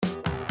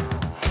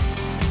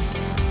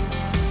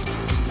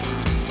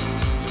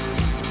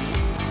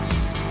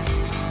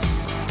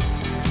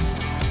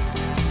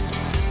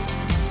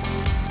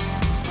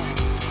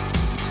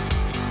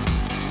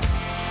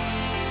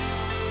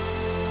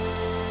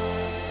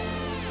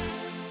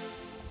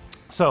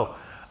So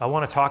I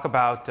want to talk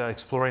about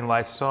exploring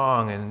life's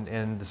song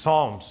and the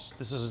Psalms.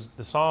 This is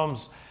the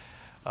Psalms,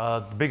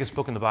 the biggest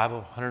book in the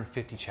Bible,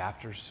 150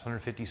 chapters,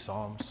 150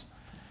 Psalms.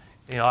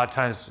 You know, a lot of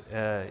times,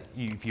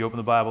 if you open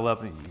the Bible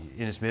up in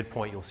its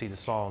midpoint, you'll see the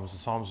Psalms. The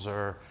Psalms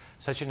are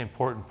such an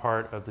important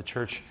part of the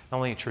church, not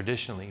only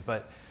traditionally,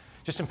 but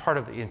just in part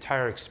of the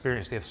entire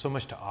experience. They have so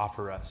much to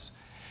offer us.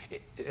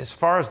 As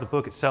far as the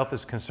book itself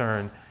is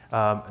concerned,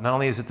 not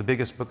only is it the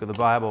biggest book of the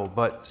Bible,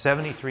 but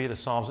 73 of the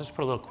Psalms, let's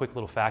put a quick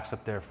little facts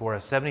up there for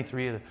us.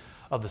 73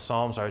 of the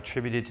Psalms are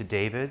attributed to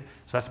David,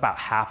 so that's about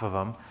half of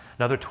them.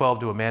 Another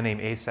 12 to a man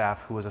named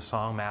Asaph, who was a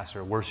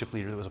songmaster, a worship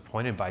leader that was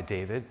appointed by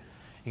David.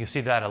 You can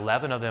see that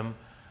 11 of them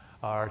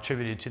are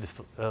attributed to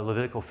the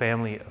Levitical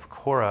family of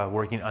Korah,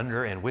 working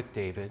under and with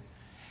David.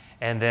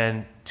 And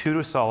then 2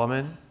 to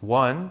Solomon,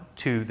 1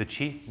 to the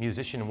chief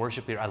musician and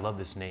worship leader. I love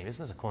this name.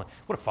 Isn't this a cool name?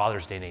 What a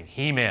Father's Day name.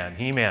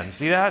 He-Man.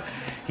 See that?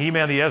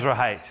 He-Man the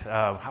Ezrahite.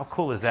 How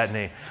cool is that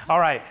name? All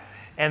right.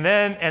 And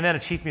then a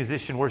chief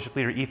musician, worship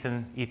leader,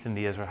 Ethan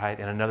the Ezrahite,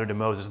 and another to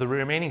Moses. The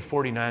remaining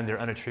 49, they're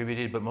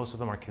unattributed, but most of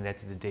them are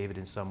connected to David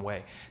in some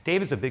way.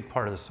 David's a big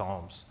part of the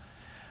Psalms.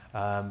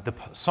 The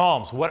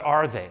Psalms, what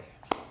are they?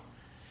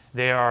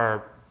 They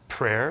are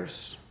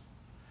prayers,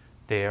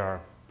 they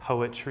are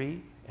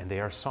poetry, and they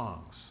are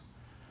songs.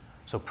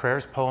 So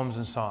prayers, poems,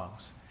 and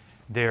songs.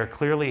 They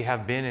clearly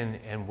have been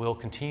and will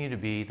continue to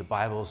be the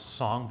Bible's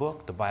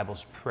songbook, the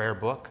Bible's prayer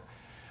book.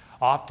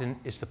 Often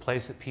it's the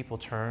place that people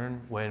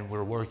turn when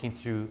we're working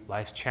through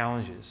life's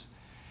challenges.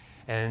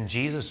 And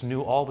Jesus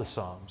knew all the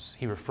Psalms.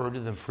 He referred to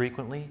them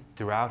frequently.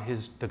 Throughout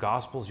the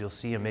Gospels, you'll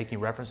see him making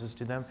references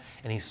to them,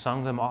 and he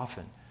sung them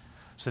often.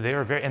 So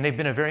they've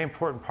been a very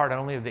important part not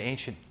only of the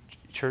ancient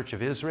church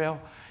of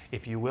Israel,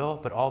 if you will,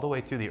 but all the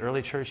way through the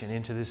early church and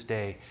into this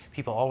day.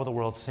 People all over the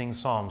world sing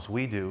psalms.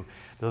 We do.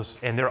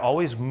 And they're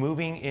always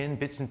moving in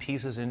bits and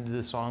pieces into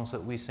the songs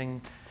that we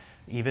sing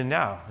even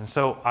now. And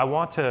so I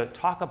want to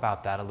talk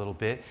about that a little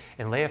bit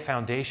and lay a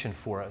foundation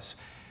for us.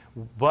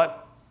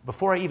 But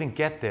before I even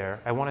get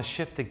there, I want to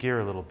shift the gear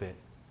a little bit.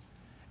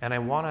 And I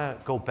want to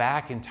go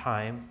back in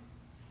time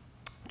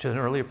to an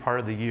earlier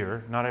part of the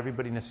year. Not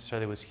everybody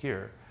necessarily was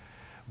here.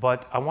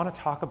 But I want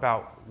to talk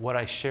about what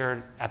I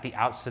shared at the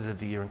outset of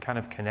the year and kind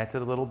of connect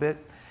it a little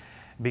bit.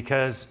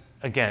 Because,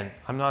 again,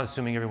 I'm not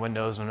assuming everyone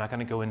knows, and I'm not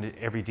going to go into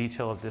every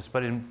detail of this,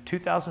 but in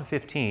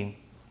 2015,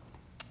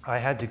 I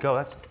had to go,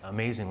 that's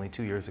amazingly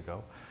 2 years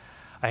ago,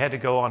 I had to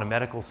go on a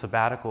medical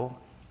sabbatical,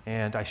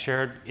 and I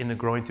shared in the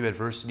Growing Through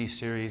Adversity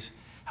series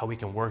how we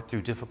can work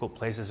through difficult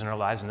places in our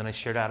lives, and then I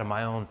shared out of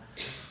my own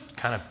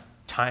kind of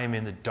time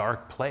in the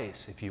dark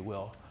place, if you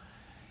will.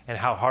 And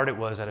how hard it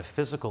was at a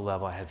physical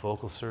level. I had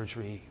vocal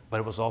surgery, but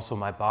it was also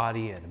my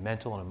body at a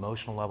mental and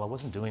emotional level. I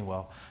wasn't doing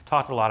well.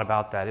 Talked a lot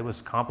about that. It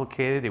was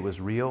complicated. It was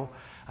real.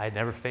 I had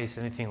never faced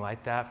anything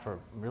like that for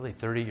really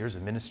 30 years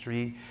of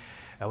ministry.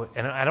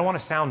 And I don't want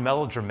to sound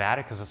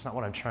melodramatic because that's not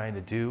what I'm trying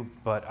to do,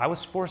 but I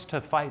was forced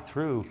to fight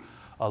through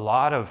a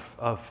lot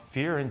of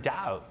fear and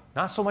doubt.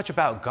 Not so much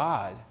about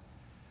God,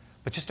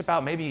 but just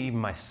about maybe even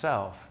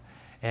myself.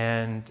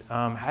 And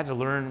had to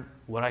learn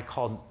what I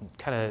called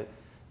kind of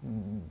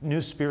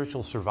new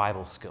spiritual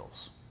survival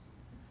skills.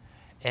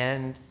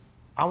 And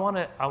I want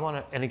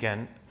to, and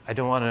again, I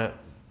don't want to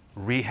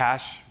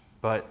rehash,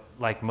 but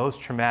like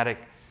most traumatic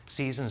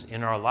seasons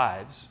in our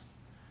lives,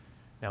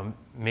 now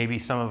maybe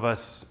some of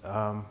us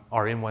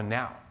are in one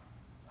now.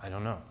 I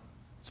don't know.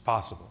 It's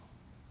possible.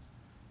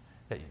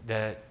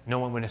 That no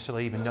one would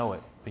necessarily even know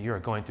it, but you're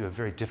going through a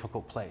very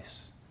difficult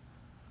place.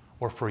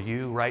 Or for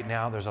you right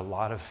now, there's a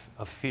lot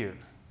of fear,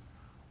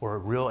 or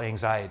real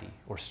anxiety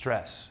or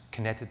stress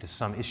connected to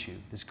some issue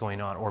that's going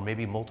on, or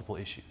maybe multiple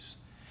issues.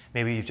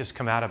 Maybe you've just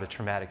come out of a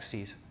traumatic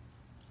season.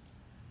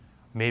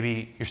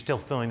 Maybe you're still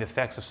feeling the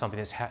effects of something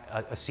that's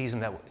a season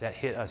that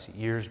hit us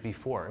years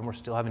before, and we're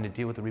still having to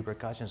deal with the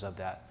repercussions of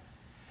that.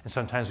 And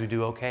sometimes we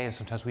do okay, and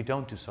sometimes we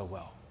don't do so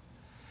well.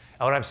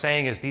 And what I'm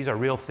saying is these are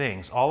real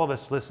things. All of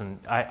us, listen,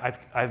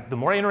 the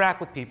more I interact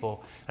with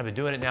people, I've been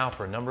doing it now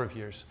for a number of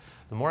years,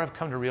 the more I've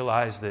come to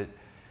realize that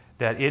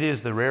it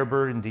is the rare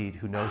bird indeed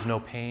who knows no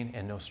pain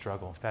and no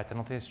struggle. In fact, I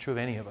don't think it's true of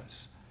any of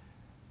us.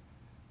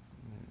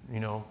 You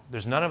know,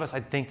 there's none of us,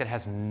 I think, that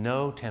has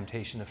no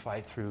temptation to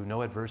fight through,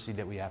 no adversity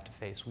that we have to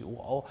face. We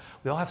all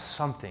have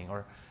something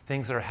or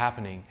things that are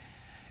happening.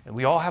 And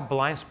we all have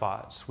blind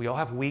spots. We all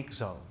have weak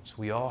zones.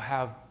 We all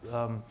have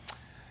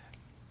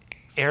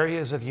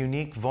areas of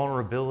unique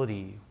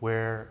vulnerability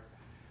where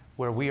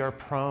we are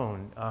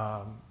prone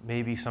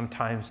maybe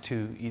sometimes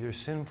to either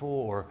sinful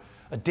or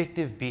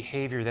addictive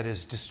behavior that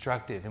is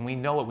destructive. And we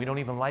know it, we don't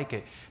even like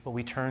it, but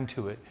we turn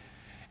to it.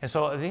 And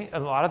so I think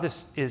a lot of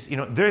this is,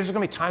 there's going to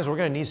be times where we're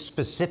going to need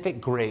specific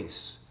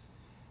grace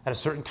at a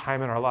certain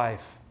time in our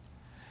life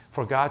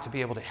for God to be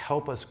able to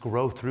help us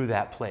grow through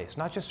that place.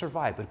 Not just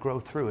survive, but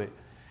grow through it.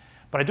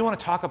 But I do want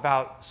to talk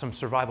about some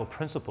survival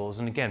principles.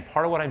 And again,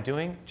 part of what I'm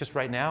doing just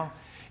right now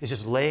is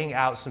just laying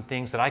out some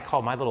things that I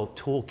call my little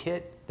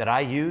toolkit that I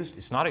used.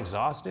 It's not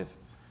exhaustive,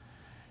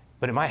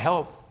 but it might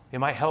help. It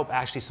might help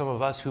actually some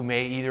of us who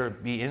may either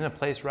be in a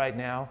place right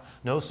now,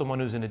 know someone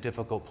who's in a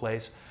difficult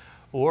place,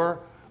 or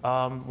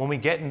when we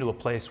get into a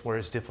place where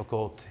it's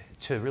difficult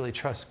to really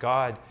trust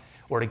God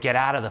or to get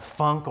out of the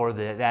funk or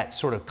that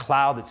sort of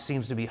cloud that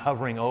seems to be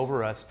hovering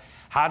over us.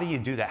 How do you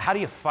do that? How do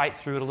you fight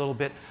through it a little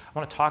bit? I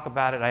want to talk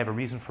about it. I have a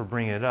reason for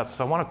bringing it up.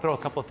 So I want to throw a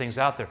couple of things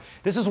out there.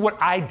 This is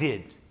what I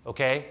did,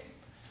 okay?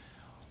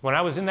 When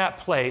I was in that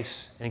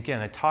place, and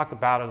again, I talk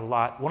about it a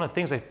lot, one of the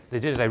things I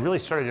did is I really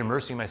started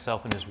immersing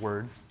myself in His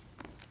Word.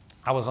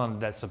 I was on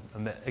that,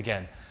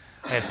 again,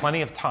 I had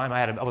plenty of time.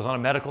 I was on a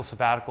medical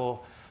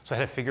sabbatical, so I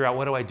had to figure out,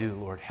 what do I do,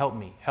 Lord? Help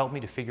me. Help me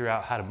to figure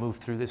out how to move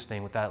through this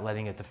thing without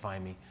letting it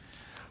define me.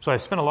 So I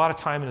spent a lot of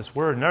time in His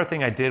Word. Another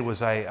thing I did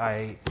was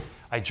I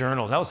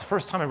journaled. That was the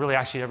first time I really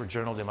actually ever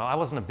journaled in my life. I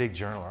wasn't a big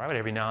journaler. I would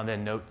every now and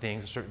then note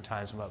things at certain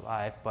times in my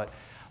life, but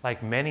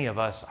like many of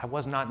us, I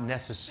was not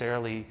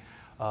necessarily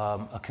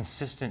a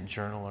consistent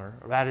journaler.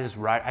 That is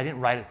right. I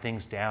didn't write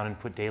things down and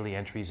put daily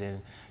entries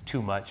in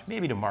too much,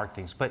 maybe to mark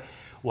things. But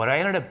what I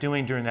ended up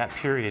doing during that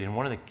period, and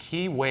one of the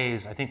key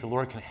ways I think the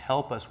Lord can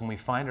help us when we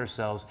find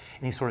ourselves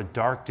in these sort of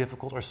dark,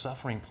 difficult, or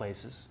suffering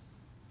places,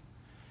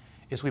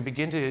 is we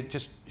begin to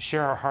just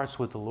share our hearts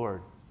with the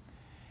Lord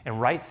and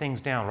write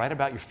things down, write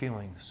about your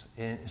feelings.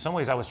 In some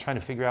ways, I was trying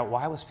to figure out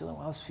why I was feeling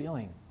what I was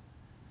feeling.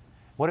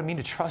 What it mean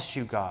to trust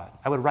you, God.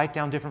 I would write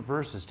down different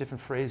verses,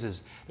 different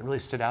phrases that really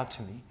stood out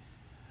to me.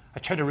 I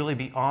tried to really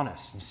be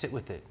honest and sit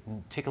with it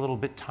and take a little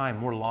bit time,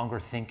 more longer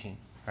thinking,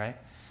 right?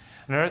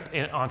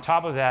 And on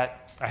top of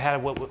that, I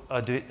had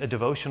a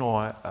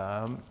devotional.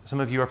 Some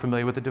of you are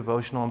familiar with the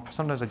devotional, and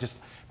sometimes I just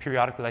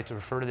periodically like to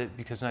refer to it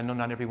because I know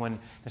not everyone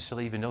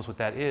necessarily even knows what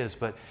that is,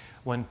 but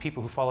when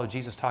people who follow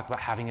Jesus talk about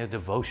having a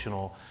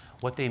devotional,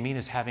 what they mean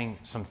is having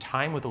some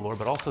time with the Lord,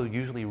 but also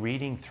usually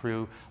reading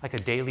through like a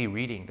daily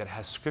reading that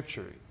has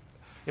scripture.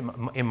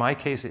 In my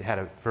case, it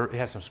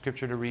had some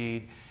scripture to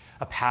read,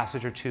 a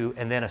passage or two,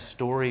 and then a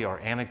story or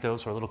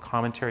anecdotes or a little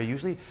commentary,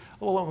 usually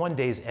one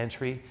day's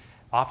entry.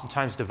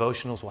 Oftentimes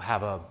devotionals will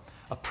have a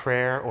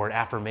prayer or an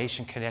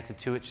affirmation connected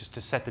to it just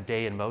to set the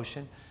day in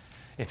motion.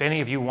 If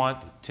any of you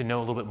want to know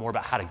a little bit more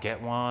about how to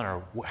get one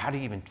or how to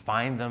even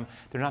find them,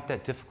 they're not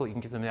that difficult. You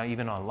can get them now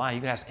even online.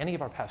 You can ask any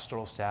of our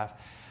pastoral staff.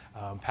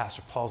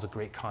 Pastor Paul's a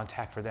great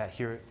contact for that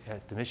here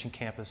at the Mission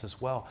Campus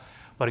as well.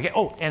 But again,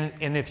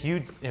 and if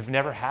you have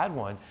never had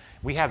one,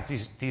 we have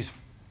these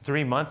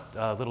 3-month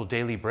little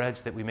daily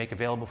breads that we make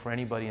available for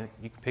anybody, and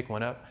you can pick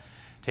one up.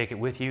 Take it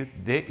with you.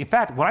 In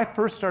fact, when I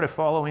first started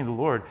following the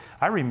Lord,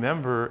 I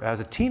remember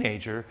as a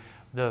teenager,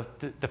 the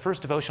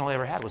first devotional I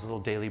ever had was a little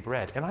daily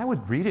bread. And I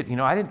would read it.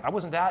 I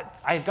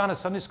had gone to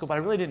Sunday school, but I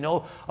really didn't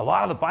know a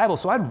lot of the Bible.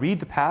 So I'd read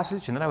the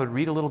passage, and then I would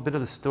read a little bit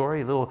of the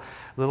story, like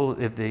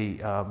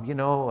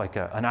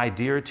an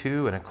idea or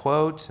two and a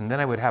quote, and then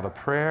I would have a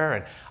prayer.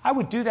 And I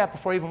would do that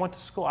before I even went to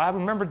school. I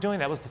remember doing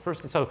that. That was the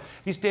first thing. So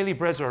these daily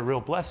breads are a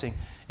real blessing.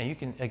 And you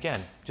can,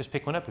 again, just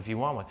pick one up if you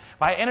want one.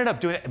 But I ended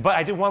up doing it, but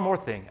I did one more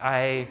thing.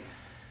 I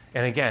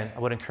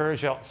would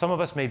encourage y'all, some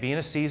of us may be in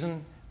a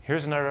season.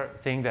 Here's another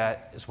thing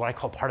that is what I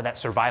call part of that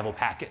survival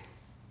packet.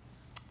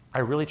 I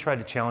really tried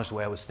to challenge the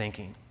way I was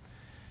thinking.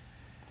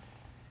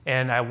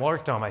 And I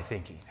worked on my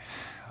thinking.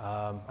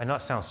 I know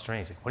it sounds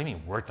strange. Like, what do you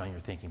mean worked on your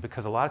thinking?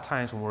 Because a lot of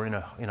times when we're in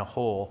a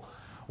hole,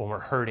 when we're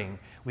hurting,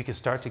 we can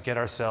start to get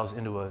ourselves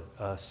into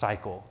a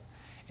cycle.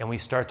 And we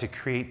start to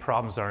create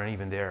problems that aren't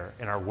even there.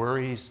 And our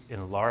worries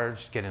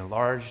get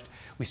enlarged.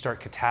 We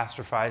start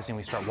catastrophizing.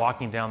 We start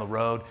walking down the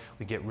road.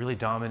 We get really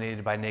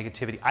dominated by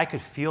negativity. I could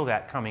feel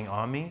that coming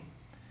on me.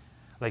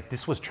 Like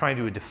this was trying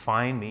to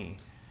define me.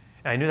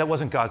 And I knew that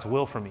wasn't God's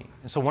will for me.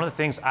 And so one of the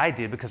things I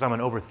did, because I'm an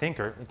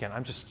overthinker, again,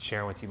 I'm just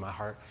sharing with you my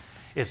heart,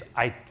 is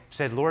I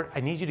said, Lord, I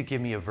need you to give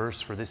me a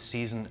verse for this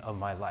season of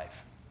my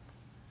life.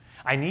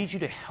 I need you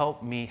to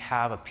help me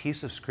have a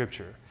piece of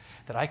scripture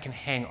that I can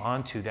hang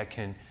on to that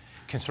can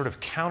sort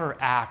of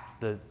counteract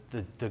the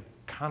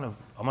kind of,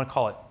 I'm going to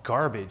call it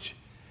garbage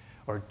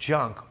or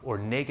junk or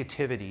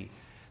negativity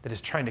that is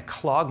trying to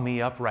clog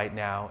me up right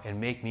now and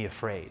make me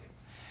afraid.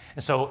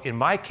 And so in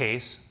my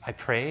case, I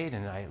prayed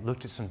and I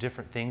looked at some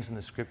different things in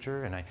the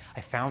scripture and I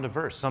found a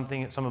verse,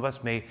 something that some of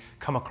us may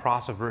come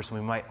across a verse and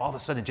we might all of a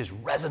sudden it just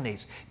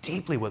resonates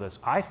deeply with us.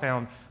 I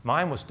found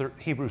mine was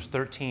Hebrews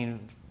 13:5,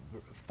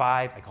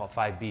 I call it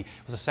 5b. It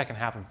was the second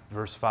half of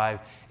verse 5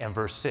 and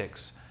verse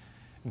 6.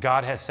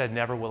 God has said,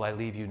 never will I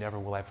leave you, never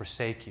will I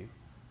forsake you.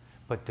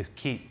 But the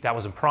key, that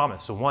was a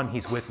promise. So 1,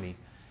 he's with me.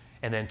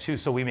 And then 2,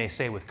 so we may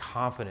say with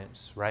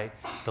confidence, right?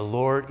 The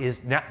Lord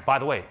is, now, by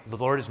the way, the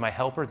Lord is my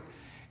helper,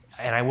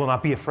 and I will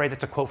not be afraid.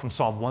 That's a quote from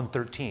Psalm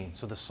 113.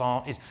 So the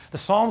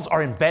Psalms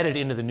are embedded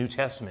into the New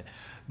Testament.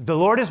 The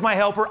Lord is my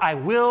helper, I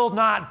will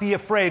not be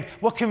afraid.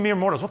 What can mere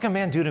mortals, what can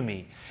man do to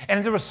me?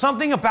 And there was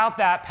something about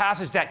that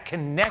passage that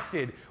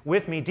connected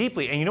with me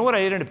deeply. And you know what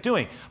I ended up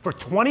doing? For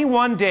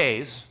 21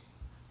 days,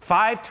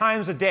 5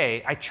 times a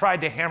day, I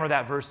tried to hammer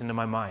that verse into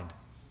my mind.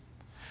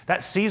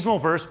 That seasonal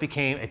verse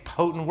became a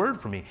potent word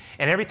for me.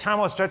 And every time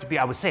I would start to be,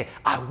 I would say,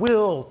 I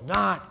will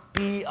not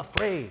be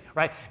afraid,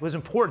 right? It was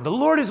important. The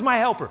Lord is my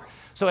helper.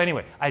 So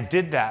anyway, I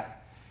did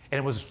that. And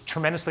it was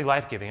tremendously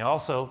life-giving. I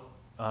also,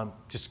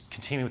 just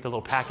continuing with the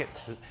little packet,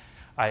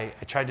 I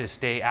tried to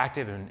stay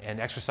active and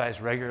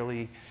exercise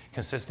regularly,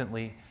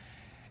 consistently.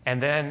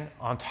 And then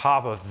on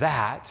top of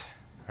that,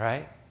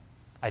 right,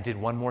 I did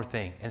one more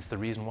thing, and it's the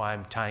reason why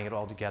I'm tying it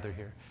all together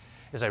here,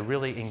 is I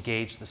really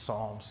engaged the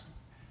Psalms.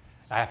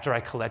 After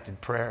I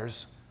collected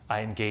prayers,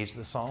 I engaged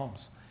the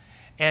Psalms.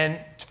 And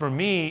for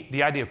me,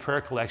 the idea of prayer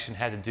collection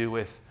had to do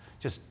with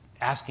just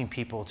asking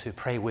people to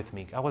pray with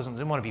me. I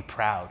didn't want to be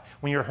proud.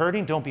 When you're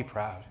hurting, don't be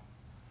proud.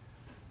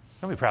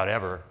 Don't be proud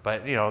ever,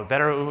 but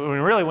better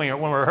when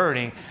we're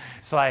hurting,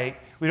 it's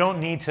like we don't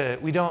need to.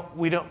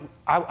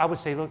 I would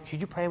say, look, could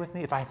you pray with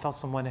me if I felt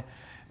someone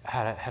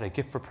had a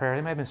gift for prayer?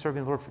 They might have been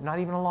serving the Lord for not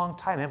even a long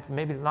time,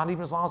 maybe not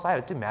even as long as I had.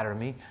 It didn't matter to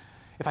me.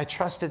 If I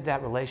trusted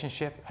that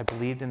relationship, I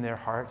believed in their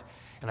heart,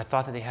 and I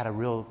thought that they had a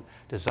real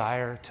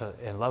desire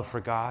and love for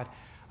God,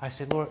 I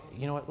said, Lord,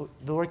 you know what?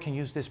 The Lord can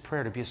use this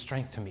prayer to be a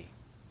strength to me,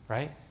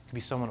 right? It could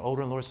be someone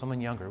older in the Lord,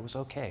 someone younger. It was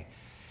okay.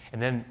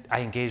 And then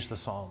I engaged the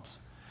Psalms.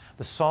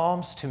 The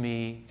Psalms to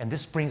me, and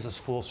this brings us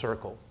full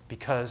circle,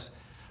 because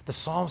the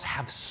Psalms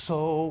have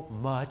so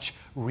much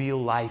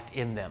real life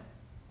in them.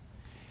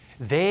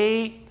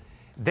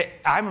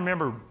 I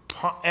remember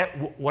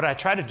what I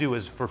tried to do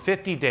is for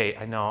 50 days,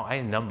 I know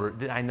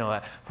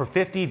that. For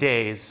 50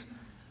 days,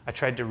 I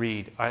tried to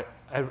read. I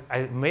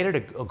made it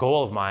a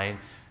goal of mine,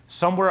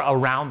 somewhere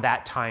around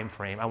that time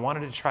frame. I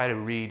wanted to try to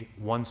read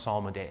one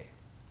Psalm a day.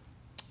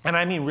 And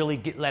I mean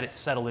really let it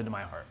settle into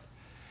my heart.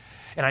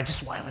 And I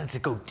just wanted to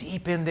go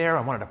deep in there.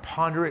 I wanted to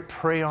ponder it,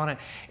 pray on it,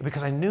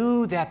 because I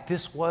knew that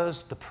this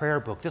was the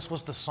prayer book. This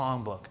was the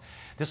song book.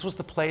 This was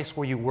the place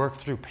where you work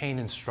through pain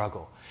and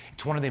struggle.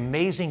 It's one of the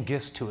amazing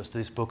gifts to us,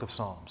 this book of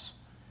Psalms.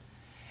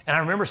 And I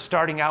remember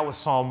starting out with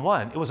Psalm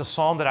 1. It was a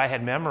psalm that I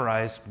had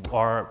memorized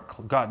or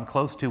gotten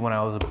close to when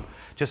I was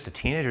just a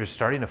teenager,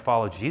 starting to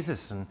follow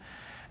Jesus. And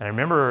I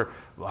remember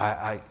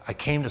I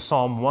came to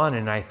Psalm 1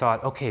 and I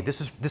thought, okay,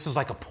 this is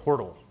like a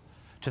portal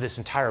to this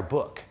entire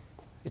book.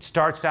 It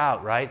starts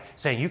out, right,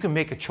 saying you can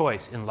make a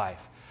choice in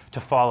life to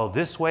follow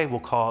this way,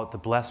 we'll call it the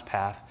blessed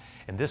path,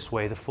 and this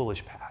way, the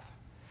foolish path.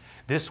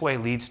 This way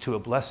leads to a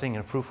blessing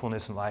and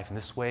fruitfulness in life, and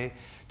this way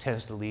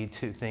tends to lead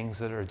to things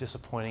that are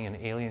disappointing and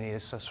alienate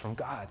us from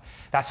God.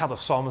 That's how the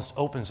psalmist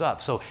opens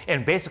up.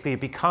 And basically it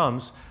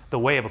becomes the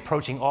way of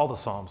approaching all the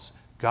Psalms,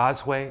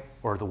 God's way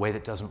or the way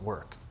that doesn't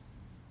work.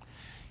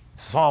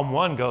 Psalm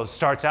 1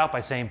 starts out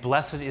by saying,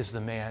 blessed is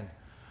the man,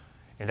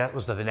 and that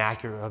was the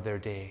vernacular of their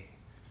day.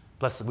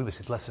 We would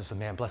say, blessed is the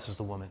man, blessed is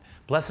the woman.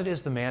 Blessed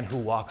is the man who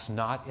walks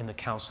not in the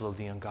counsel of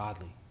the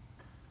ungodly,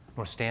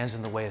 nor stands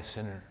in the way of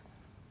sinner,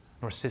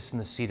 nor sits in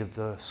the seat of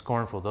the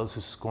scornful, those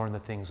who scorn the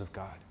things of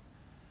God.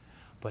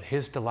 But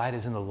his delight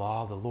is in the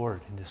law of the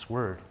Lord, in this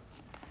word.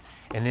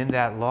 And in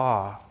that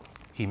law,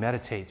 he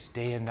meditates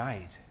day and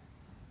night.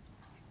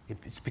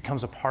 It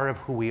becomes a part of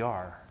who we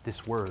are,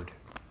 this word.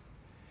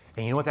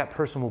 And you know what that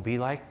person will be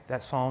like,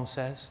 that psalm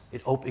says?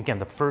 Again,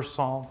 the first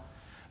psalm,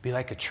 be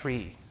like a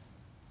tree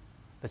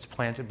that's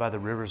planted by the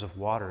rivers of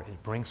water.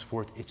 It brings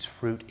forth its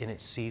fruit in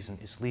its season.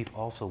 Its leaf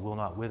also will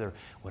not wither.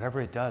 Whatever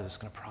it does, it's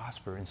going to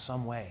prosper in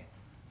some way.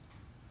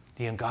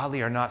 The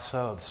ungodly are not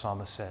so, the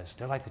psalmist says.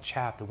 They're like the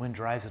chaff, the wind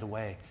drives it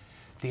away.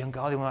 The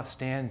ungodly will not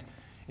stand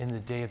in the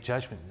day of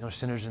judgment, nor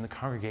sinners in the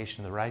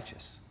congregation of the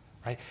righteous.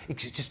 Right? It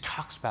just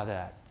talks about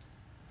that.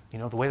 You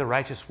know, the way the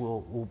righteous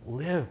will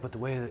live, but the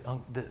way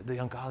the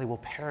ungodly will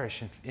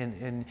perish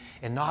and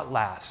not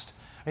last.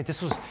 Right?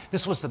 This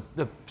was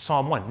the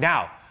Psalm 1.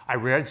 Now, I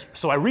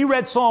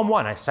reread Psalm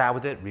 1. I sat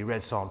with it,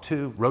 reread Psalm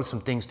 2, wrote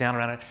some things down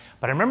around it.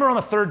 But I remember on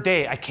the third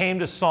day, I came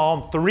to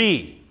Psalm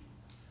 3.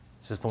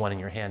 This is the one in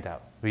your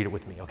handout. Read it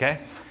with me, okay?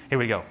 Here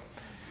we go.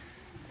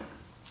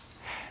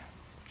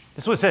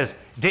 This is what it says.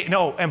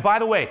 And by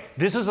the way,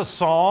 this is a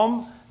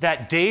psalm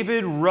that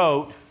David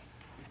wrote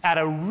at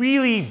a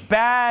really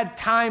bad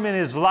time in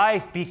his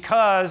life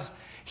because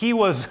he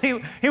was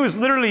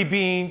literally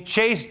being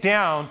chased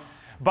down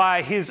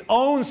by his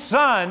own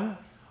son,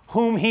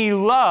 whom he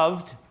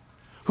loved,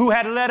 who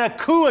had led a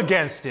coup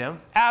against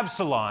him,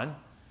 Absalom.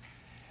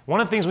 One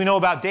of the things we know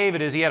about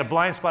David is he had a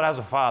blind spot as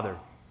a father.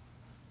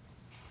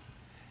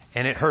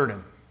 And it hurt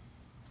him.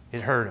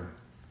 It hurt him.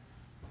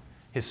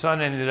 His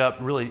son ended up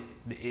really,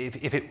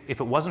 if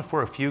it wasn't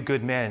for a few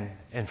good men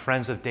and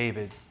friends of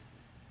David,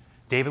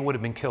 David would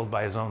have been killed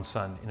by his own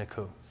son in a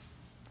coup.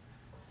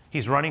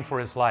 He's running for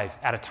his life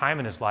at a time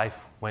in his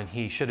life when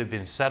he should have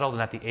been settled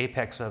and at the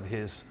apex of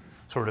his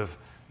sort of,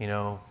 I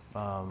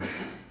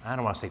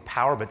don't want to say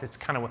power, but it's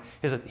kind of,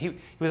 he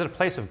was at a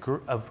place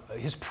of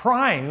his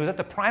prime. He was at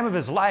the prime of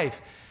his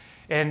life.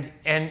 And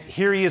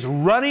here he is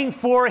running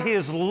for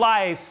his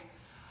life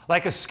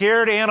like a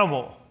scared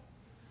animal,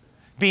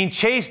 being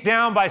chased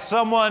down by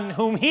someone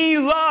whom he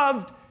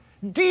loved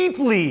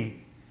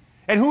deeply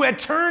and who had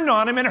turned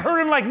on him and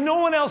hurt him like no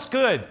one else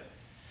could.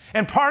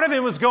 And part of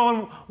him was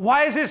going,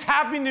 why is this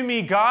happening to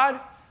me, God?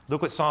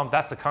 Look what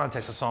that's the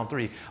context of Psalm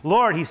 3.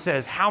 Lord, he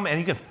says, and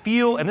you can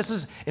feel, and this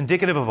is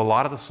indicative of a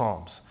lot of the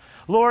Psalms.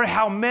 Lord,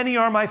 how many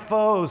are my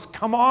foes?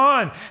 Come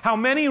on, how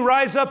many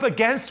rise up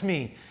against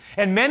me?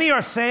 And many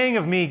are saying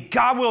of me,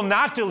 God will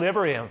not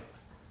deliver him.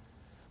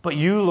 But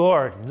you,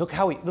 Lord, look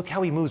how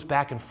he moves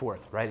back and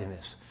forth, right, in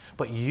this.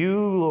 But you,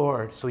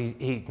 Lord, so he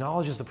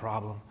acknowledges the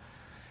problem.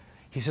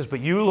 He says, but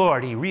you,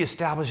 Lord, he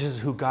reestablishes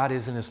who God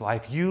is in his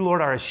life. You, Lord,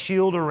 are a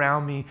shield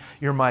around me.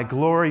 You're my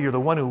glory. You're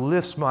the one who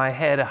lifts my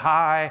head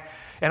high.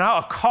 And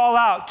I'll call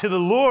out to the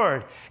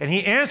Lord, and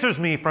he answers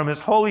me from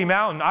his holy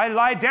mountain. I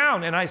lie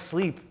down and I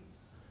sleep.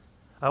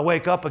 I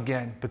wake up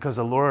again because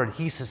the Lord,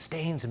 he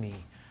sustains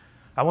me.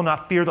 I will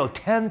not fear though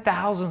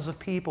 10,000s of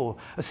people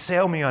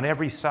assail me on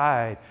every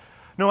side.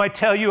 No, I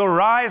tell you,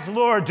 arise,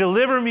 Lord,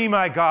 deliver me,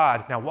 my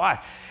God. Now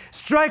what?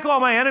 Strike all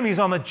my enemies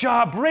on the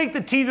jaw, break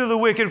the teeth of the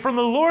wicked. From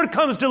the Lord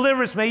comes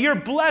deliverance. May your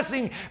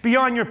blessing be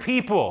on your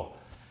people.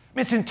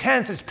 It's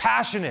intense, it's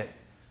passionate.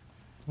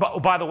 But, oh,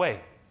 by the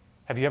way,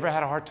 have you ever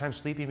had a hard time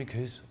sleeping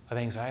because of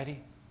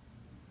anxiety?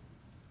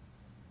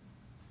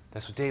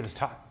 That's what David's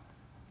taught.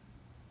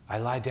 I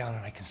lie down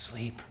and I can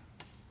sleep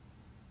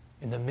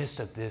in the midst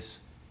of this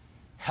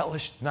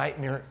hellish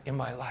nightmare in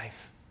my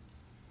life.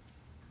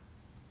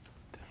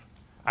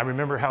 I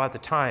remember how at the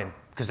time,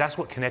 because that's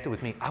what connected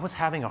with me, I was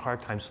having a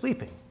hard time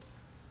sleeping.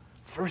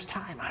 First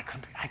time, I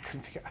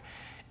couldn't figure out.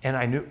 And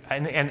I knew,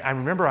 and I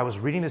remember I was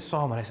reading this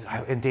psalm, and I said,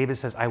 and David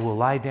says, I will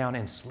lie down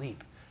and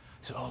sleep.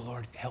 I said, oh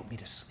Lord, help me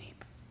to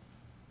sleep.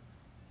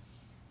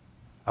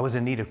 I was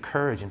in need of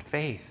courage and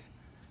faith,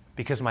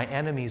 because my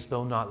enemies,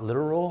 though not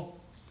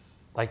literal,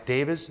 like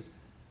David's,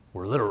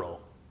 were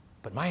literal.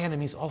 But my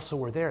enemies also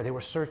were there. They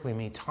were circling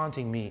me,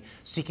 taunting me,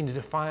 seeking to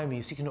define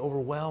me, seeking to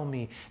overwhelm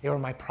me. They were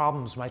my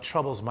problems, my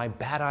troubles, my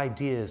bad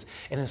ideas,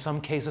 and in some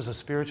cases a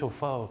spiritual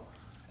foe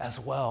as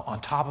well. On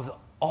top of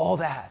all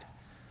that,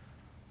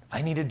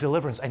 I needed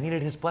deliverance. I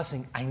needed his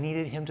blessing. I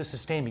needed him to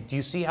sustain me. Do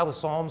you see how the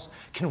Psalms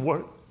can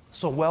work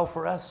so well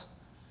for us?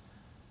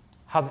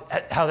 How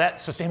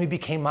that sustain me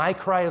became my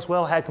cry as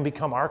well, how it can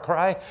become our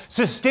cry.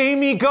 Sustain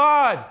me,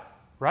 God!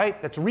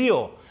 Right? That's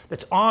real.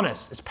 That's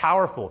honest. It's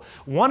powerful.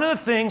 One of the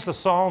things the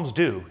Psalms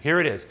do, here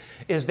it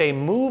is they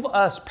move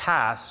us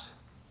past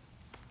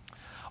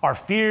our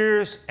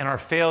fears and our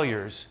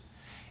failures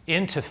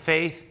into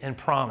faith and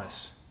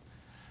promise.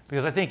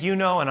 Because I think you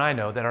know and I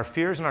know that our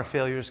fears and our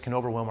failures can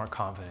overwhelm our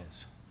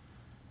confidence.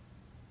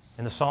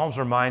 And the Psalms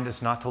remind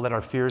us not to let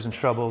our fears and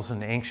troubles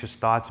and anxious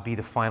thoughts be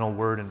the final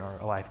word in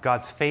our life.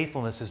 God's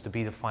faithfulness is to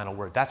be the final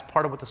word. That's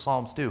part of what the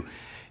Psalms do.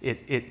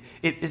 It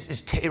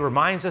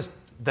reminds us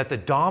that the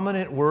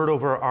dominant word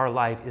over our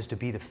life is to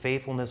be the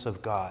faithfulness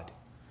of God,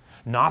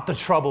 not the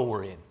trouble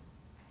we're in.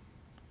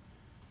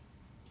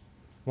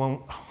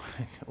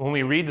 When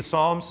we read the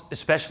Psalms,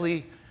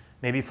 especially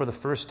maybe for the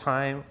first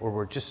time, or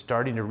we're just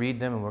starting to read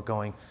them and we're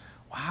going,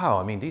 wow,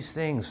 I mean, these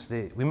things,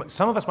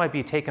 some of us might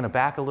be taken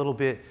aback a little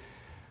bit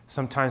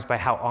sometimes by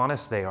how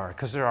honest they are,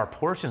 because there are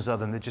portions of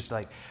them that just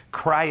like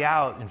cry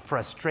out in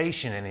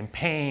frustration and in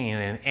pain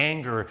and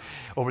anger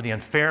over the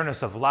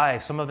unfairness of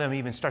life. Some of them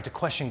even start to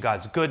question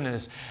God's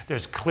goodness.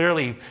 There's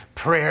clearly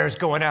prayers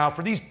going out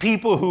for these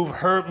people who've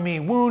hurt me,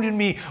 wounded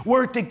me,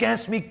 worked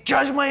against me,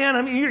 judged my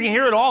enemy. You can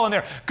hear it all in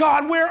there.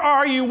 God, where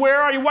are you?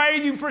 Where are you? Why are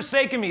you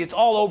forsaking me? It's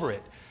all over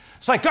it.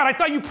 It's like, God, I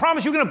thought you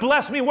promised you were going to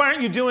bless me. Why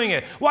aren't you doing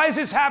it? Why is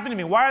this happening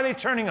to me? Why are they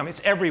turning on me?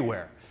 It's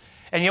everywhere.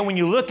 And yet when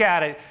you look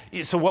at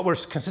it, so what we're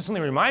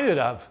consistently reminded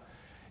of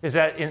is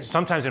that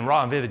sometimes in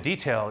raw and vivid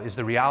detail is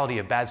the reality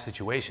of bad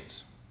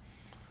situations.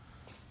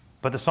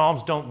 But the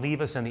Psalms don't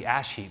leave us in the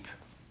ash heap.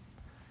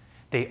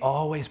 They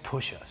always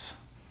push us.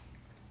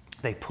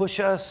 They push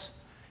us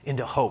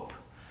into hope.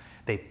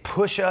 They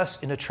push us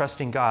into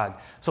trusting God.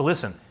 So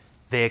listen,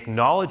 they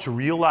acknowledge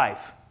real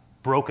life,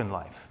 broken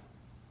life,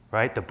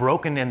 right? The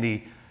broken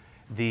and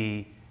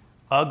the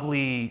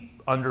ugly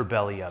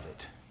underbelly of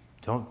it.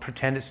 Don't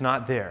pretend it's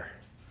not there.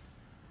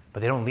 But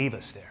they don't leave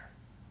us there.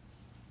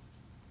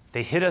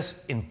 They hit us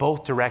in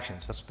both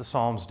directions. That's what the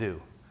Psalms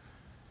do.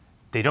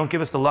 They don't give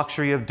us the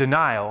luxury of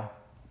denial,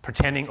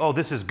 pretending, oh,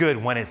 this is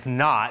good when it's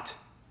not.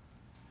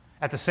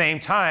 At the same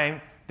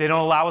time, they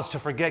don't allow us to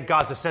forget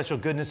God's essential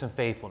goodness and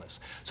faithfulness.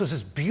 So it's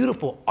this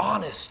beautiful,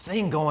 honest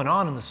thing going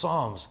on in the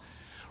Psalms.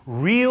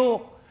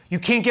 Real, you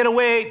can't get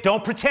away,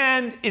 don't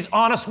pretend, is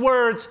honest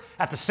words.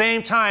 At the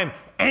same time,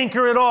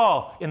 anchor it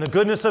all in the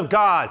goodness of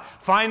God.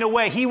 Find a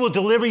way. He will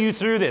deliver you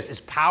through this.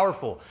 It's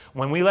powerful.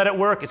 When we let it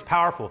work, it's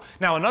powerful.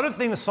 Now, another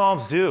thing the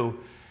Psalms do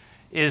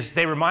is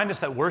they remind us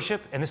that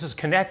worship, and this is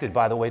connected,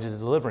 by the way, to the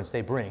deliverance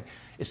they bring.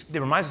 It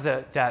reminds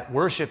us that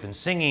worship and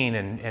singing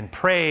and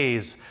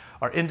praise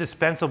are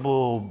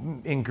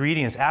indispensable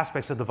ingredients,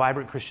 aspects of the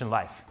vibrant Christian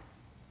life.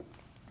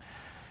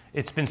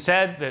 It's been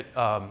said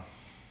that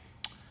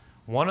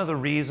one of the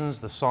reasons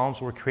the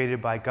Psalms were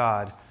created by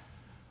God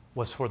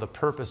was for the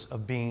purpose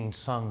of being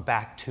sung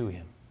back to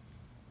him.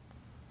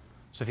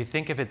 So if you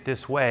think of it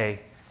this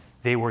way,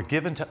 they were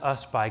given to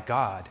us by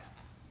God,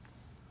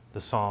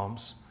 the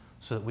Psalms,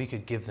 so that we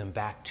could give them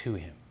back to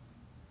him.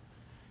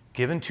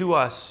 Given to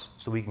us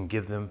so we can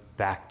give them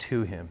back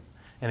to him.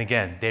 And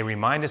again, they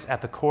remind us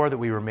at the core that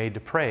we were made to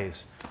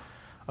praise.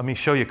 Let me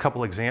show you a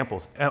couple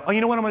examples.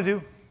 You know what I'm going to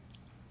do?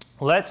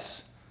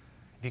 Let's,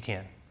 if you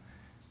can,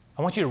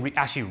 I want you to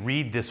actually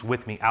read this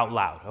with me out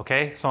loud,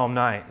 okay? Psalm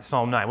 9.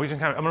 I'm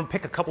going to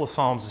pick a couple of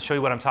Psalms and show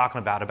you what I'm talking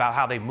about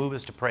how they move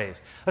us to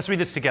praise. Let's read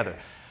this together.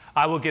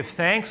 I will give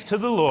thanks to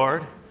the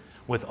Lord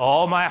with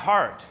all my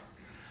heart.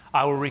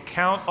 I will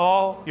recount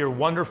all your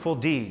wonderful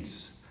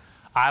deeds.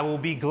 I will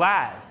be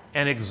glad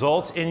and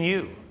exult in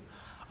you.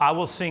 I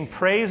will sing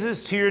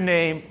praises to your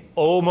name,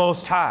 O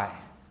Most High.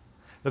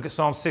 Look at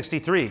Psalm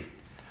 63.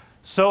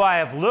 So I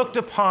have looked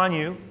upon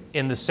you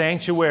in the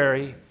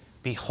sanctuary,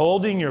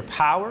 beholding your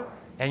power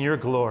and your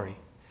glory.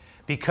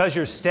 Because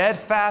your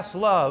steadfast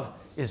love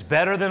is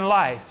better than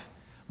life,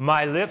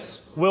 my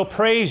lips will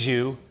praise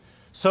you.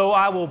 So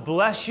I will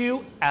bless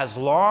you as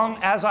long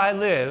as I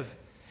live.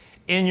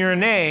 In your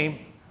name,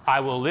 I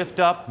will lift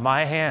up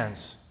my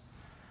hands.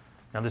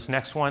 Now this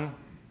next one,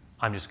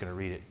 I'm just going to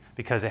read it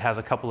because it has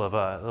a couple of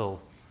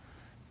little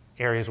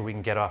areas where we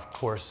can get off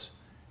course.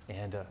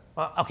 And,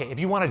 okay, if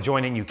you want to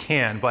join in, you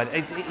can. But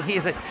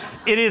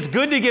it is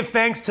good to give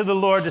thanks to the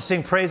Lord, to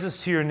sing praises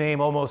to your name,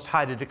 O Most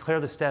High, to declare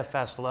the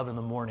steadfast love in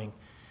the morning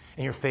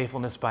and your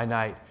faithfulness by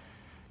night,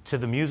 to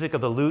the music of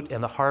the lute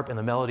and the harp and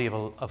the melody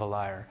of a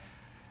lyre.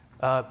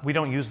 We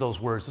don't use those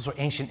words. Those are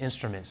ancient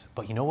instruments.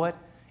 But you know what?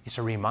 It's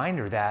a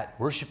reminder that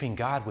worshiping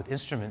God with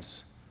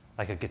instruments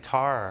like a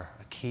guitar,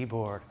 a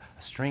keyboard,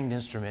 a stringed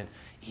instrument,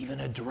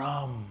 even a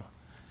drum,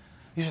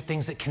 these are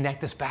things that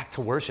connect us back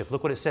to worship.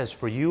 Look what it says.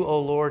 For you, O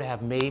Lord,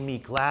 have made me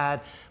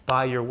glad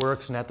by your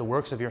works, and at the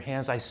works of your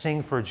hands I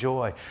sing for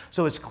joy.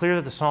 So it's clear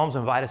that the Psalms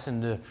invite us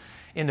into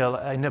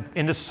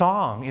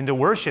song, into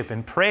worship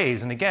and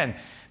praise. And again,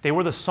 they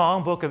were the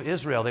songbook of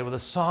Israel. They were the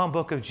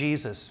songbook of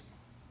Jesus.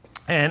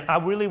 And I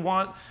really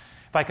want,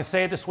 if I can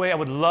say it this way, I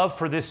would love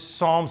for this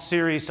Psalm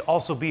series to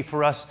also be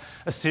for us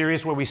a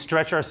series where we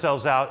stretch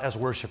ourselves out as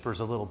worshipers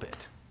a little bit.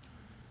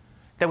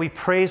 That we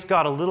praise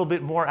God a little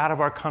bit more out of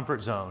our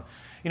comfort zone.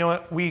 You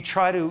know, we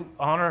try to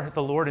honor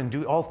the Lord and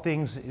do all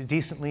things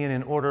decently and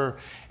in order,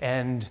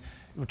 and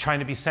we're trying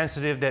to be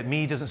sensitive that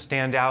me doesn't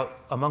stand out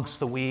amongst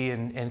the we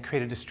and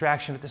create a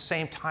distraction. At the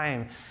same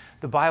time,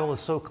 the Bible is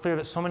so clear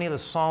that so many of the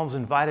Psalms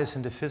invite us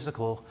into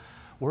physical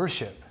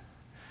worship.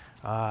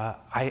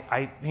 The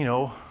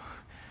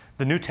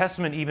New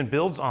Testament even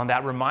builds on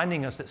that,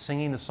 reminding us that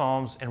singing the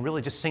Psalms and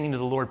really just singing to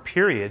the Lord,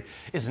 period,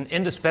 is an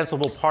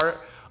indispensable part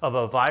of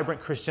a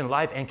vibrant Christian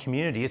life and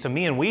community. It's a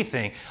me and we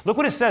thing. Look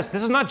what it says.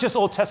 This is not just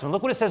Old Testament.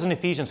 Look what it says in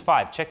Ephesians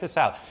 5. Check this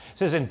out. It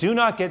says, and do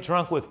not get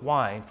drunk with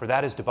wine, for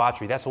that is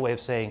debauchery. That's a way of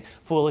saying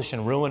foolish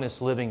and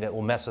ruinous living that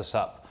will mess us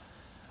up.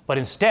 But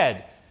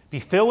instead, be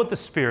filled with the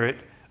Spirit,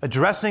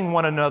 addressing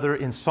one another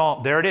in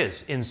psalms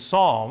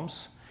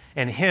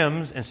and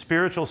hymns and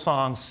spiritual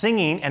songs,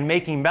 singing and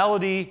making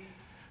melody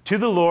to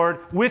the Lord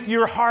with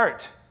your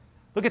heart.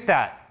 Look at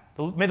that.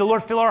 May the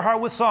Lord fill our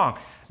heart with song.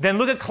 Then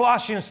look at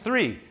Colossians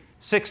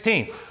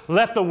 3:16.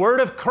 Let the word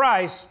of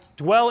Christ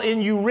dwell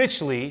in you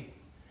richly,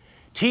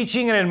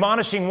 teaching and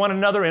admonishing one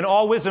another in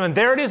all wisdom. And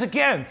there it is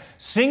again,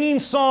 singing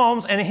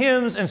psalms and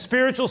hymns and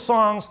spiritual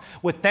songs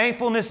with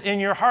thankfulness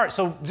in your heart.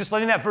 So just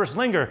letting that verse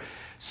linger.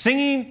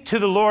 Singing to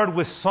the Lord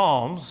with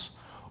psalms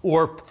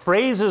or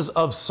phrases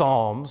of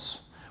psalms,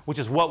 which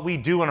is what we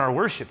do in our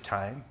worship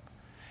time,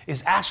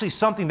 is actually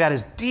something that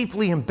is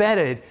deeply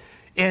embedded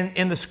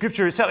in the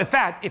Scripture itself. In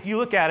fact, if you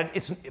look at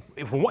it,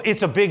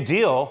 it's a big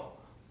deal.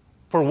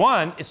 For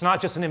one, it's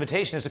not just an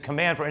invitation, it's a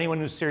command for anyone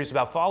who's serious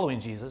about following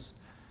Jesus.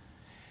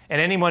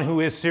 And anyone who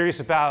is serious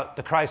about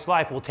the Christ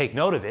life will take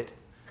note of it.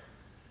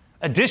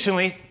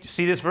 Additionally, you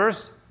see this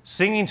verse?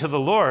 Singing to the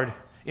Lord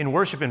in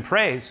worship and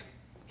praise,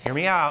 hear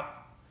me out,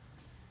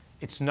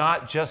 it's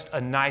not just a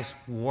nice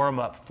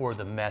warm-up for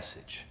the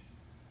message,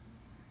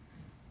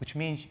 which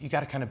means you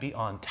got to kind of be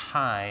on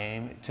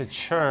time to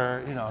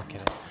church. I'm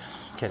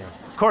kidding.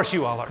 Of course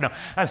you all are. No,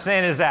 I'm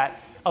saying is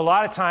that a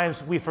lot of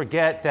times we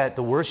forget that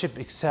the worship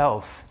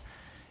itself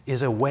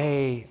is a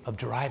way of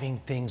driving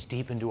things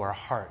deep into our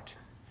heart.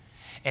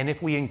 And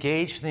if we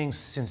engage things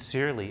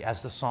sincerely,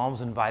 as the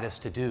Psalms invite us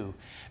to do,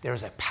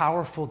 there's a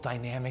powerful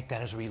dynamic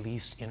that is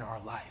released in our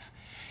life.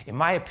 In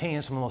my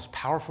opinion, some of the most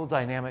powerful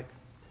dynamic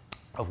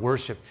of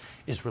worship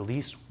is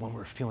released when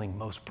we're feeling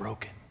most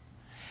broken.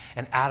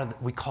 And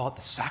we call it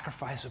the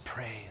sacrifice of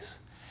praise.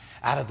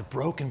 Out of the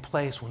broken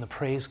place, when the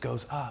praise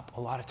goes up,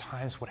 a lot of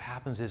times what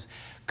happens is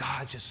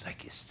God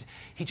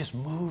he just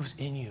moves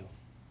in you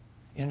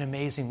in an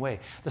amazing way.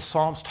 The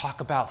Psalms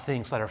talk about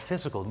things that are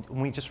physical.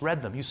 When we just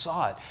read them, you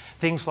saw it.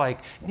 Things like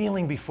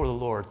kneeling before the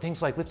Lord,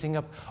 things like lifting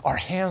up our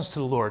hands to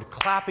the Lord,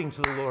 clapping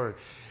to the Lord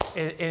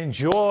in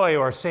joy,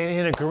 or saying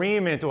in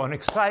agreement, or an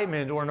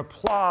excitement, or an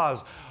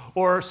applause,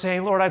 or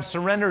saying, Lord, I've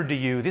surrendered to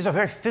you. These are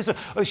very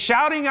physical.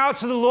 Shouting out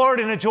to the Lord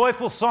in a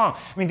joyful song.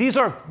 I mean, these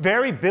are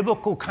very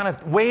biblical kind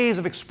of ways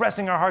of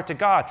expressing our heart to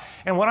God.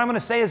 And what I'm going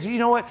to say is, you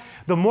know what?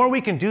 The more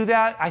we can do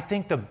that, I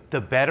think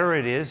the better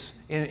it is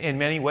in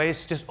many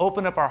ways. Just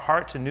open up our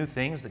heart to new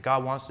things that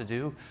God wants to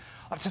do.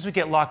 A lot of times we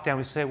get locked down.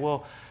 We say,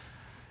 well,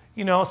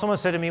 someone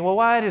said to me, well,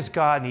 why does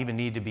God even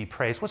need to be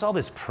praised? What's all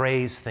this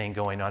praise thing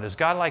going on? Does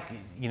God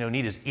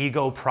need his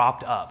ego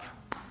propped up?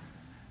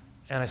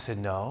 And I said,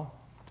 No.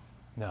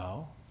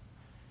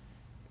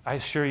 I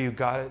assure you,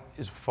 God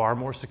is far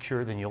more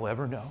secure than you'll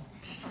ever know.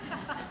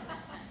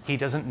 He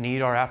doesn't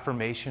need our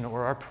affirmation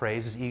or our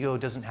praise. His ego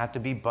doesn't have to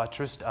be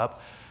buttressed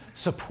up,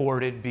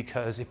 supported,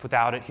 because if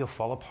without it, he'll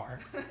fall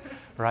apart,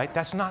 right?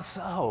 That's not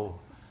so.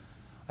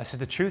 I said,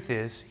 the truth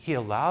is, he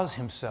allows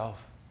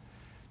himself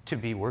to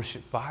be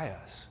worshiped by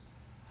us.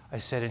 I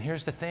said, and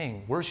here's the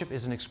thing, worship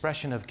is an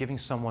expression of giving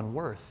someone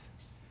worth.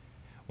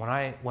 When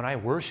I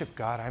worship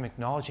God, I'm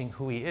acknowledging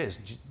who he is.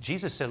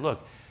 Jesus said,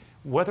 look,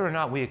 whether or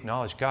not we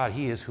acknowledge God,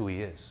 he is who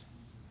he is.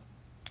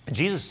 And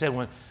Jesus said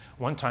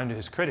one time to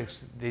his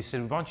critics, they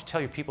said, why don't you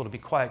tell your people to be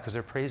quiet because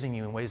they're praising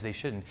you in ways they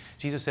shouldn't.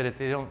 Jesus said, if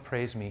they don't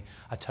praise me,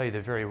 I tell you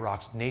the very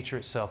rocks, nature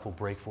itself will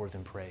break forth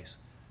in praise.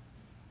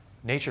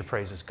 Nature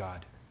praises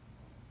God.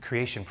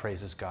 Creation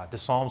praises God. The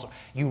Psalms,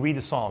 you read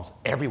the Psalms,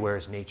 everywhere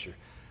is nature.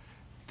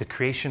 The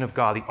creation of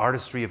God, the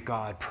artistry of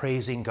God,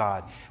 praising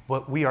God.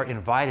 But we are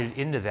invited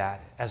into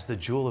that as the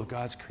jewel of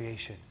God's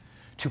creation,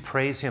 to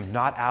praise him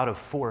not out of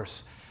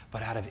force,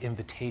 but out of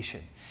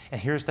invitation.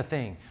 And here's the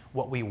thing,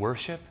 what we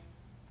worship,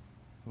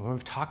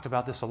 we've talked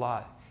about this a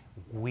lot.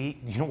 You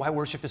know why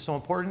worship is so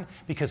important?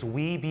 Because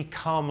we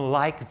become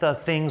like the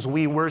things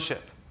we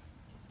worship.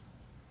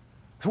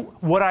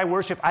 What I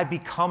worship, I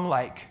become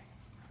like.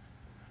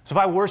 So if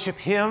I worship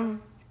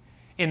him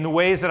in the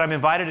ways that I'm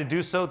invited to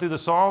do so through the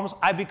Psalms,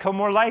 I become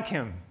more like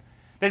him.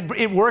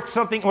 It works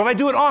something, well, if I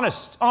do it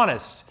honest.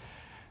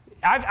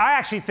 I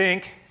actually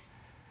think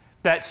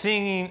that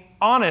singing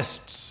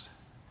honests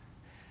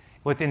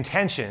with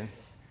intention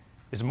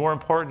is more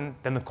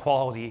important than the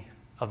quality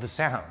of the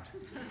sound.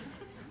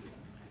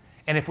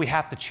 And if we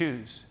have to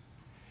choose,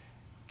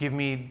 give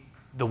me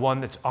the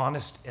one that's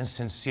honest and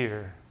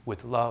sincere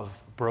with love,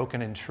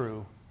 broken and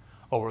true,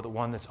 over the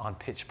one that's on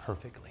pitch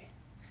perfectly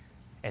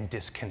and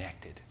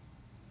disconnected.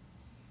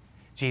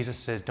 Jesus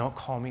says, don't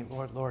call me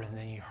Lord, Lord, and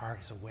then your heart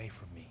is away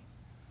from me.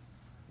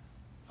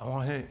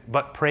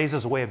 But praise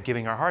is a way of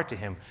giving our heart to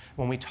him.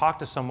 When we talk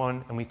to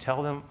someone and we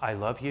tell them, I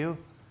love you,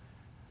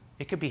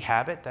 it could be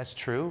habit, that's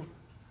true.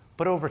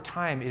 But over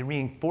time, it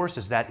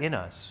reinforces that in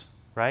us,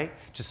 right?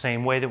 Just the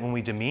same way that when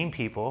we demean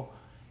people,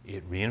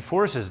 it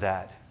reinforces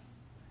that.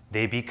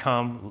 They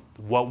become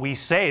what we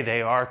say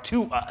they are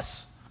to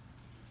us.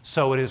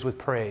 So it is with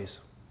praise.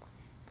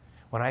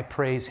 When I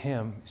praise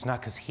him, it's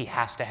not because he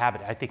has to have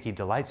it. I think he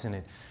delights in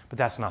it, but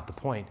that's not the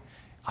point.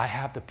 I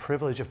have the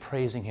privilege of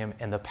praising him,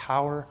 and the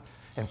power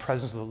and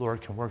presence of the Lord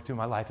can work through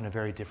my life in a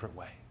very different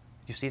way.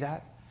 You see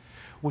that?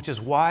 Which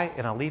is why,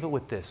 and I'll leave it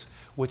with this,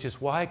 which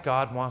is why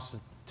God wants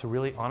to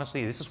really,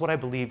 honestly, this is what I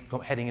believe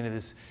heading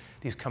into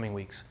these coming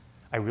weeks.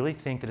 I really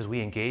think that as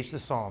we engage the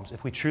Psalms,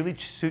 if we truly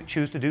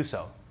choose to do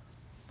so,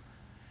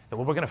 that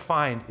what we're going to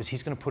find is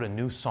he's going to put a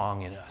new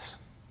song in us.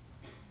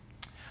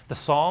 The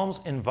Psalms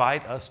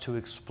invite us to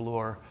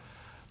explore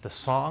the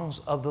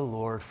songs of the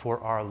Lord for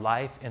our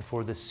life and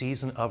for the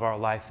season of our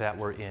life that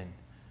we're in.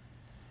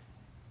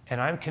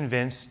 And I'm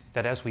convinced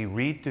that as we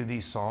read through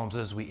these Psalms,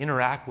 as we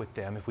interact with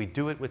them, if we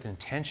do it with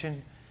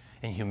intention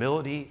and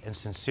humility and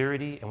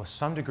sincerity and with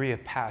some degree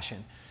of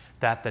passion,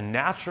 that the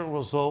natural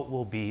result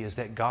will be is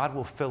that God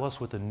will fill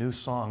us with a new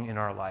song in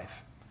our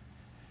life.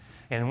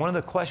 And one of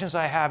the questions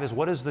I have is,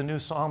 what is the new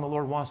song the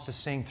Lord wants to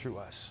sing through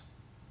us?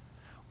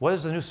 What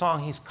is the new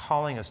song he's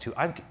calling us to?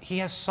 He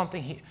has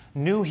something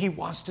new he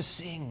wants to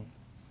sing.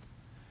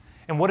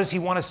 And what does he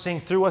want to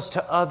sing through us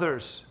to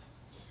others?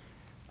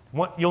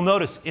 You'll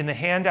notice in the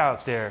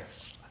handout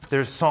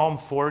there's Psalm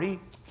 40.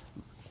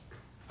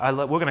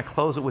 We're going to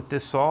close it with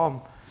this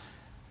psalm.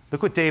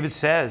 Look what David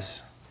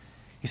says.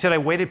 He said, I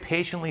waited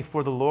patiently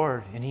for the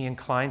Lord, and he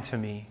inclined to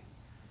me.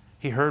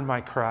 He heard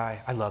my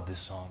cry. I love this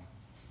psalm.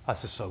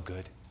 This is so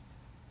good.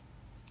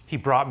 He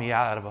brought me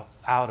out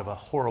of a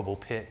horrible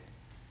pit.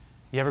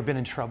 You ever been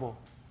in trouble?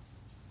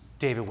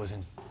 David was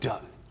in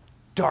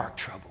dark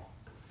trouble.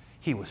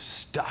 He was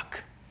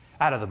stuck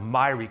out of the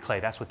miry clay.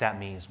 That's what that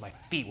means. My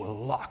feet were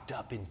locked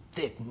up in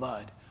thick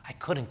mud. I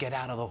couldn't get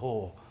out of the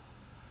hole.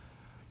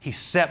 He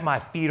set my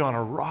feet on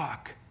a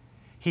rock.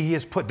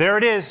 There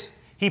it is.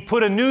 He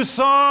put a new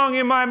song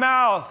in my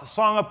mouth, a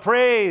song of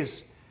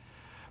praise.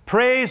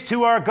 Praise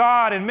to our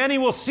God, and many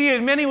will see it,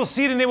 and they will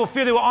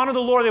fear, they will honor the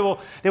Lord,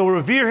 they will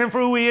revere him for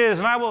who he is,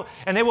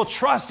 and they will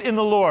trust in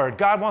the Lord.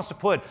 God wants to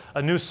put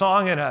a new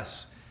song in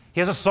us. He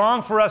has a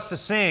song for us to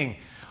sing.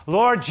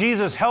 Lord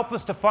Jesus, help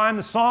us to find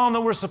the song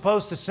that we're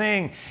supposed to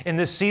sing in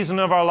this season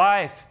of our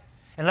life.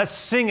 And let's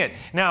sing it.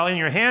 Now, in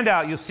your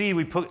handout, you'll see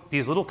we put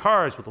these little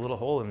cards with a little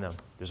hole in them.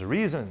 There's a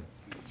reason.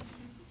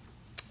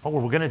 What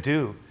we're going to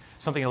do,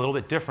 something a little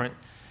bit different.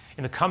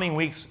 In the coming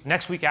weeks,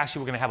 next week,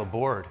 actually, we're going to have a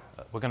board.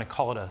 We're going to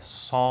call it a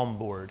psalm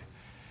board.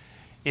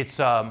 We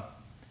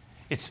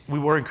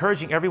were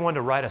encouraging everyone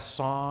to write a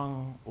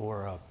song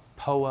or a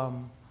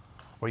poem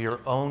or your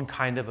own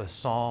kind of a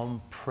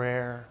psalm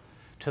prayer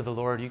to the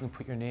Lord. You can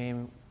put your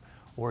name,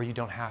 or you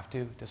don't have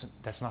to.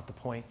 That's not the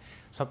point.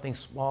 Something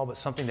small, but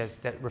something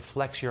that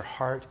reflects your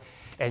heart.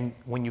 And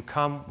when you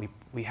come,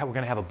 we're going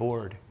to have a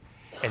board,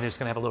 and it's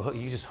going to have a little hook.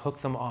 You just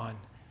hook them on,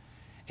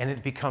 and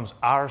it becomes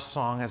our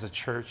song as a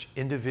church,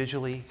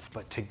 individually,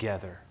 but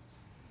together.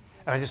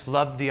 And I just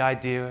loved the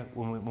idea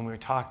when we were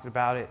talking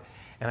about it,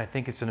 and I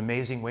think it's an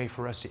amazing way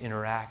for us to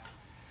interact.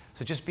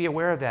 So just be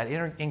aware of that,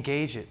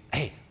 engage it.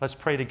 Hey, let's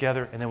pray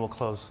together, and then we'll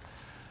close.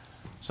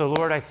 So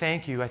Lord, I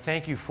thank you. I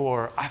thank you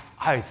for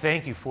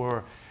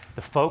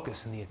the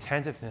focus and the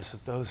attentiveness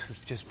of those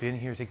who've just been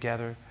here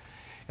together,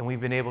 and we've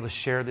been able to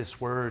share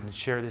this word and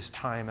share this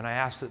time. And I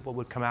ask that what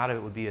would come out of it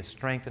would be a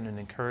strength and an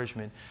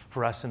encouragement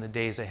for us in the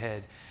days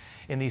ahead.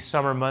 In these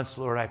summer months,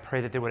 Lord, I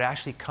pray that there would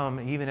actually come,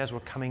 even as we're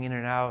coming in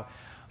and out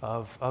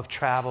of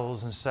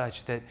travels and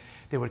such, that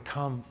there would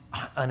come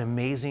in an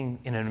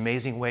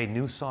amazing way,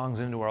 new songs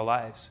into our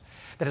lives.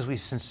 That as we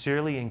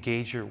sincerely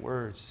engage your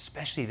words,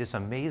 especially this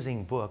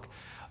amazing book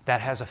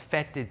that has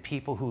affected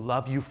people who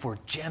love you for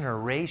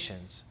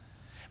generations,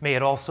 may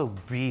it also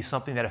be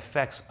something that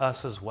affects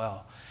us as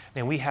well.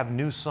 May we have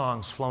new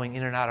songs flowing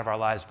in and out of our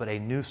lives, but a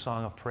new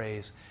song of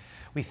praise.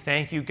 We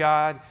thank you,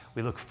 God.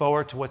 We look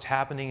forward to what's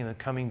happening in the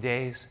coming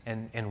days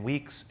and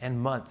weeks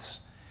and months.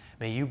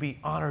 May you be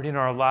honored in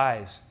our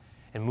lives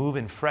and move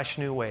in fresh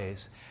new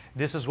ways.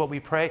 This is what we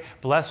pray.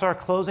 Bless our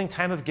closing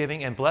time of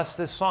giving, and bless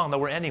this song that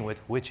we're ending with,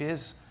 which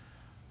is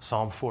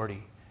Psalm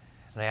 40.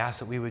 And I ask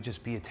that we would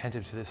just be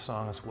attentive to this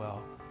song as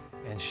well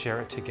and share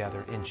it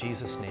together. In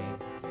Jesus' name,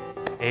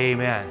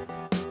 amen.